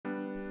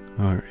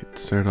Alright,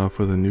 start off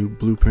with a new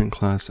blueprint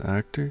class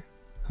actor.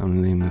 I'm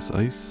gonna name this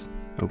Ice.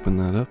 Open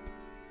that up.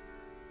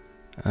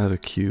 Add a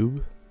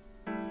cube.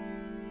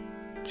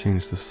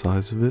 Change the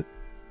size of it.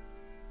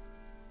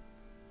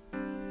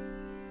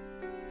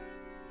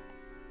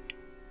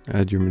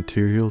 Add your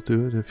material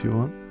to it if you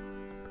want.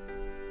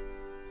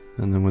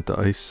 And then with the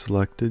ice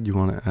selected, you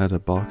want to add a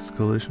box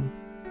collision.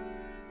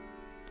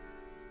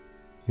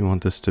 You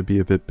want this to be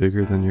a bit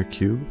bigger than your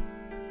cube,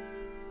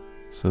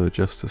 so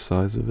adjust the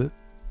size of it.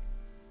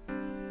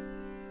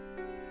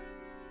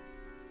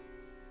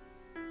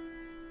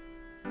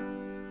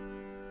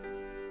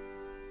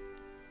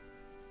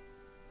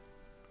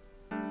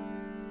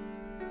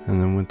 And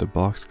then with the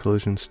box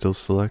collision still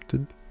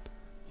selected,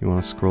 you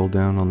want to scroll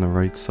down on the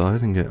right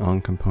side and get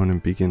on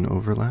component begin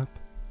overlap.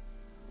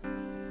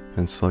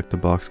 And select the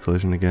box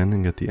collision again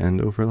and get the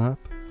end overlap.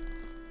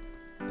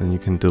 Then you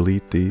can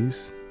delete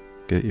these,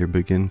 get your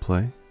begin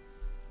play,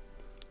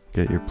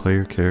 get your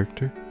player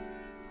character,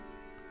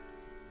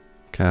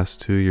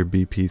 cast to your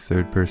BP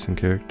third person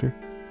character,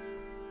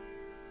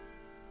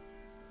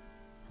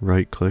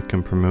 right click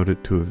and promote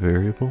it to a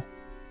variable.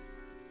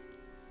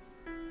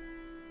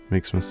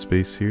 Make some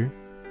space here.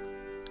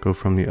 Go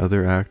from the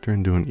other actor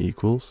and do an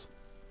equals.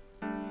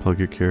 Plug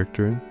your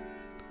character in.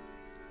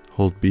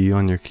 Hold B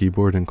on your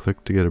keyboard and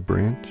click to get a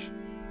branch.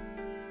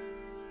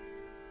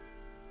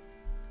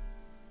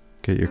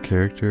 Get your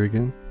character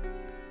again.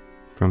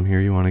 From here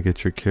you want to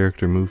get your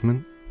character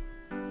movement.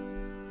 And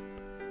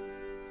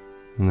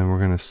then we're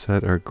going to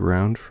set our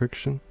ground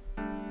friction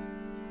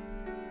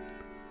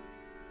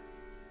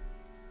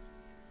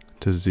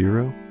to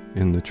 0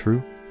 in the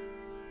true.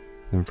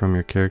 Then from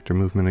your character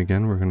movement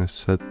again, we're going to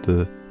set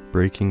the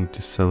braking,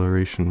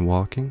 deceleration,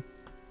 walking.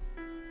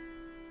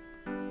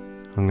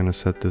 I'm going to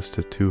set this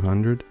to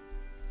 200.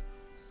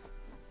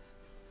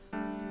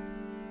 And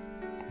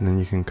then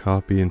you can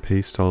copy and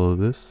paste all of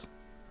this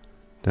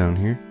down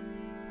here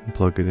and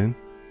plug it in.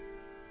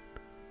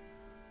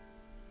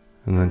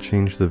 And then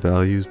change the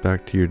values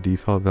back to your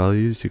default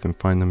values. You can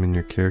find them in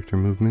your character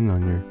movement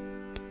on your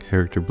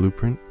character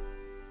blueprint.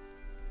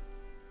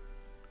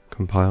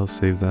 Compile,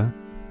 save that.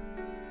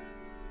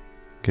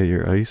 Get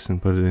your ice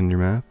and put it in your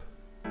map.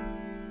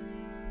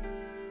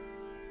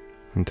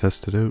 And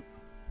test it out.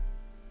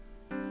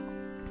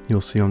 You'll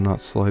see I'm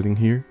not sliding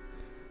here.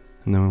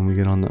 And then when we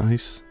get on the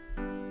ice,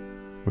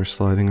 we're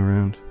sliding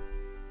around.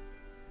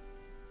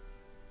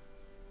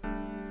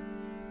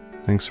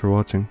 Thanks for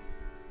watching.